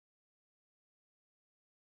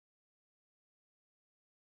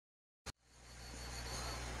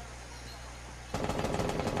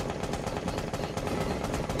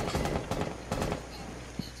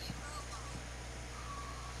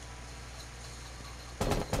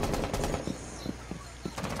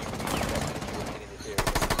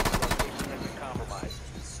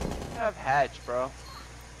hatch, bro.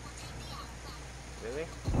 Really?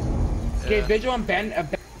 Okay, Yeah. visual on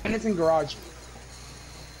Bennett's in garage.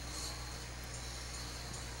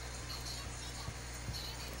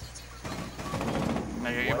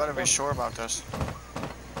 Nigga, you better be sure about this.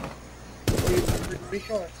 Pretty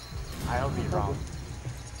sure. I hope he's wrong.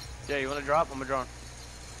 Jay, you wanna drop? I'm gonna drone.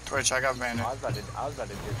 Twitch, I got bandit. I was about to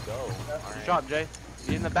just go. Alright. Drop, Jay.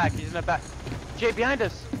 He's in the back. He's in the back. Jay, behind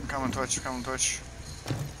us. Come on, Twitch. Come on, Twitch.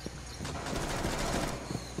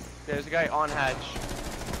 There's a guy on hatch.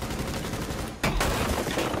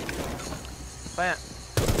 Plant.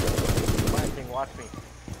 Planting, watch me.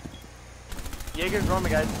 Jaeger's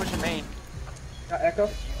roaming, guys. Pushing main. Got echo.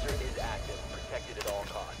 User is active, protected at all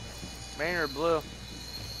costs. Main or blue.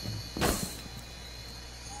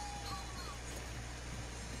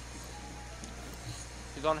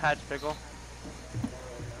 He's on hatch, Pickle.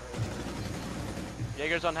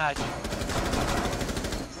 Jaeger's on hatch.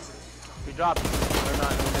 He dropped. Or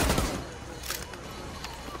not.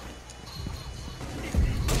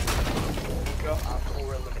 Nico, Op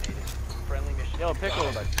 4 eliminated. Friendly mission. Yo,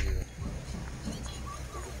 Pickle.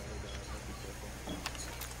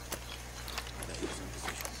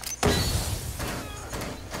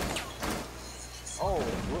 Oh,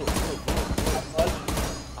 blue.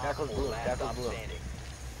 Tackle's blue. Tackle's blue.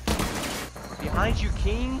 Behind you,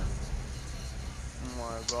 King. Oh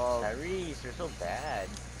my god. Tyrese, you're so bad.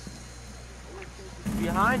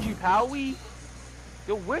 Behind you, Powie.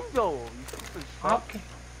 The window. You fucking suck. Okay.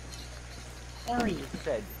 Sorry. You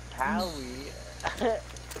said Powie.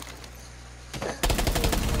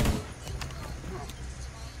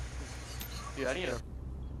 Dude, I need a.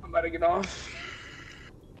 I'm about to get off.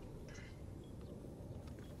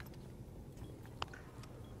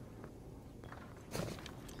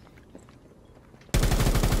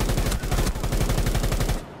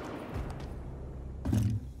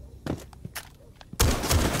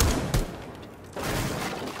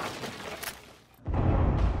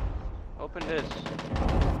 Open this.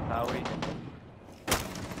 Powie.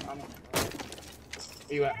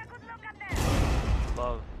 Where you at?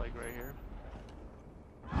 Love, like right here.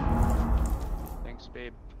 Thanks,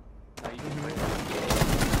 babe. Now you can play.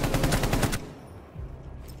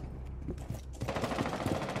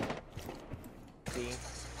 See?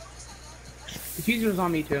 Diffuser's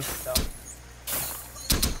on me too. So.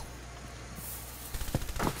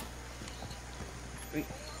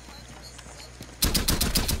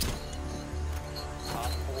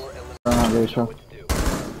 Op 4 eliminated. Ratio. What to do?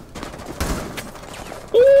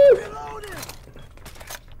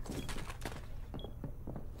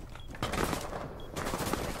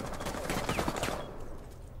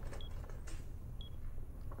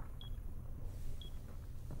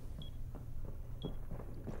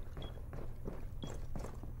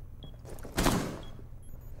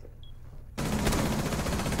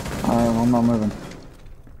 Alright, well, I'm not moving.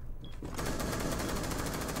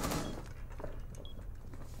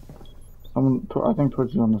 I think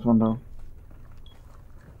Twitch is on this window.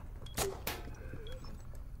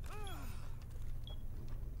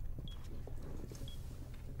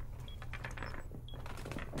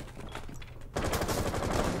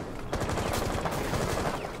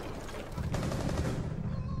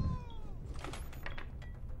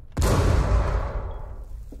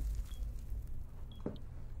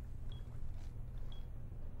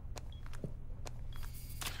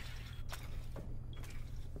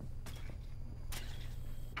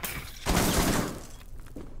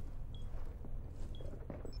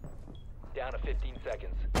 Down to 15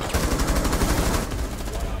 seconds.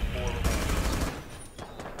 One Op 4 remaining.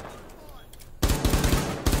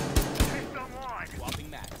 Swapping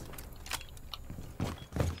max.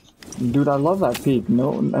 Dude, I love that peak.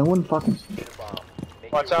 No, I wouldn't fucking. Bomb.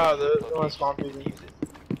 Make Watch your out, way to there's the one location spawn and people. defuse it.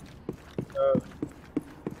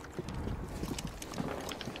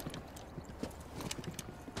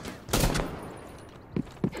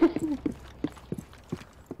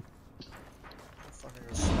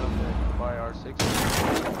 Buy R6.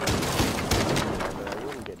 But I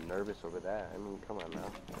wouldn't get nervous over that. I mean, come on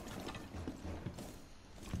now.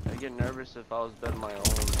 I get nervous if I was betting my own.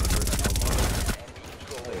 Enemy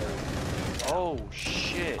control area. Oh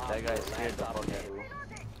shit, that guy scared the fuck out of me.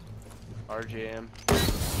 RJM.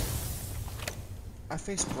 I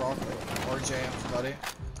faced Brock RJM, buddy.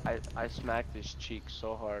 I smacked his cheek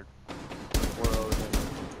so hard. 4-0.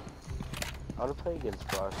 I want to play against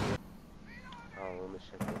Brock. Oh, let me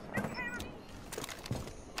check this out.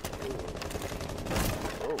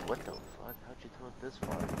 Oh, what the fuck? How'd you throw it this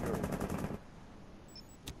far?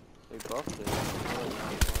 They buffed it.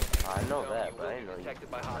 I know that, but I didn't know you Detected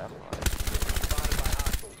by could throw that hostiles. far. Spotted by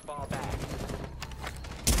hostiles. Fall back.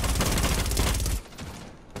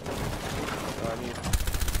 on you.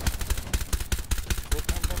 Get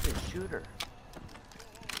that fucking shooter.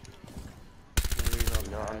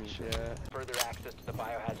 No, I'm shit. Further access to the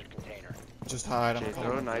biohazard container. Just hide. I'm Jay,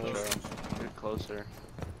 throw coming. nitro. Get closer.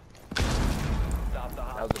 Stop the That was a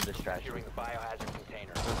hostage from distraction. securing the biohazard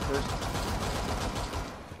container.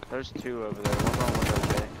 There's two over there. One's on window,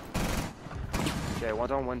 Jay. Jay,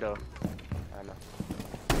 one's on window. I know.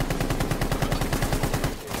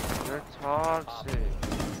 They're toxic.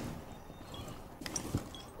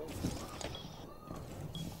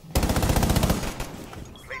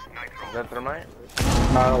 Is that thermite?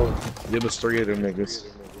 No. There was 3 of them niggas.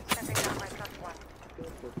 A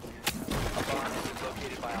bomb is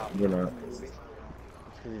located by op. We're not. It's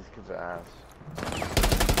because these kids are ass.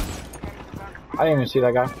 I didn't even see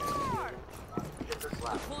that guy.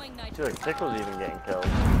 Dude, Tickle's even getting killed.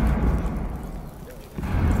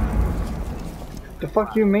 The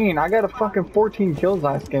fuck you mean? I got a fucking 14 kills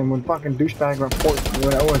last game when fucking douchebag went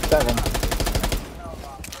 0-7.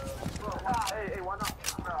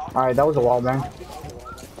 Alright, that was a wall bang.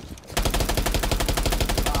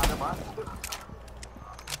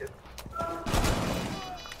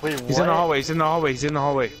 Wait, He's in the hallway. He's in the hallway. He's in the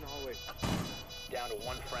hallway. Down to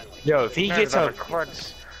one friendly. Yo, if he gets up.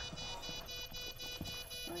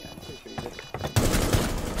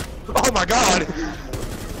 Oh my god!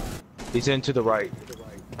 He's in to the right.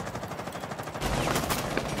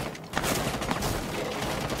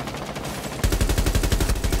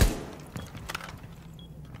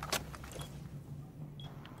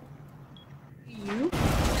 You?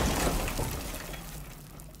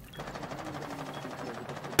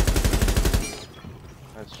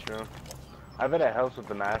 That's true. I bet it helps with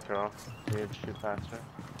the macro. So you shoot faster.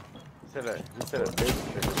 He said a big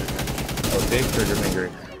trigger finger. Oh, big trigger finger.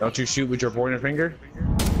 Don't you shoot with your pointer finger?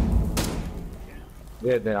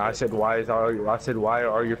 Yeah, then I said why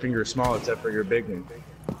are your fingers small except for your big one?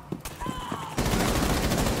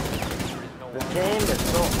 This game is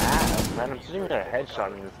so ass, man. I'm sitting there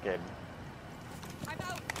headshotting this kid.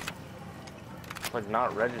 It's like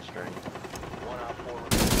not registering. One op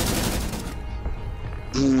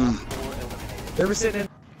 4 They were sitting in.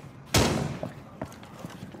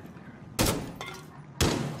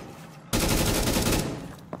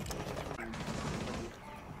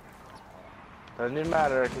 Doesn't even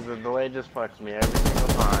matter because the delay just fucks me every single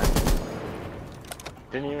time.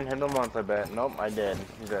 Didn't even hit him once, I bet. Nope, I did.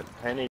 He's at 10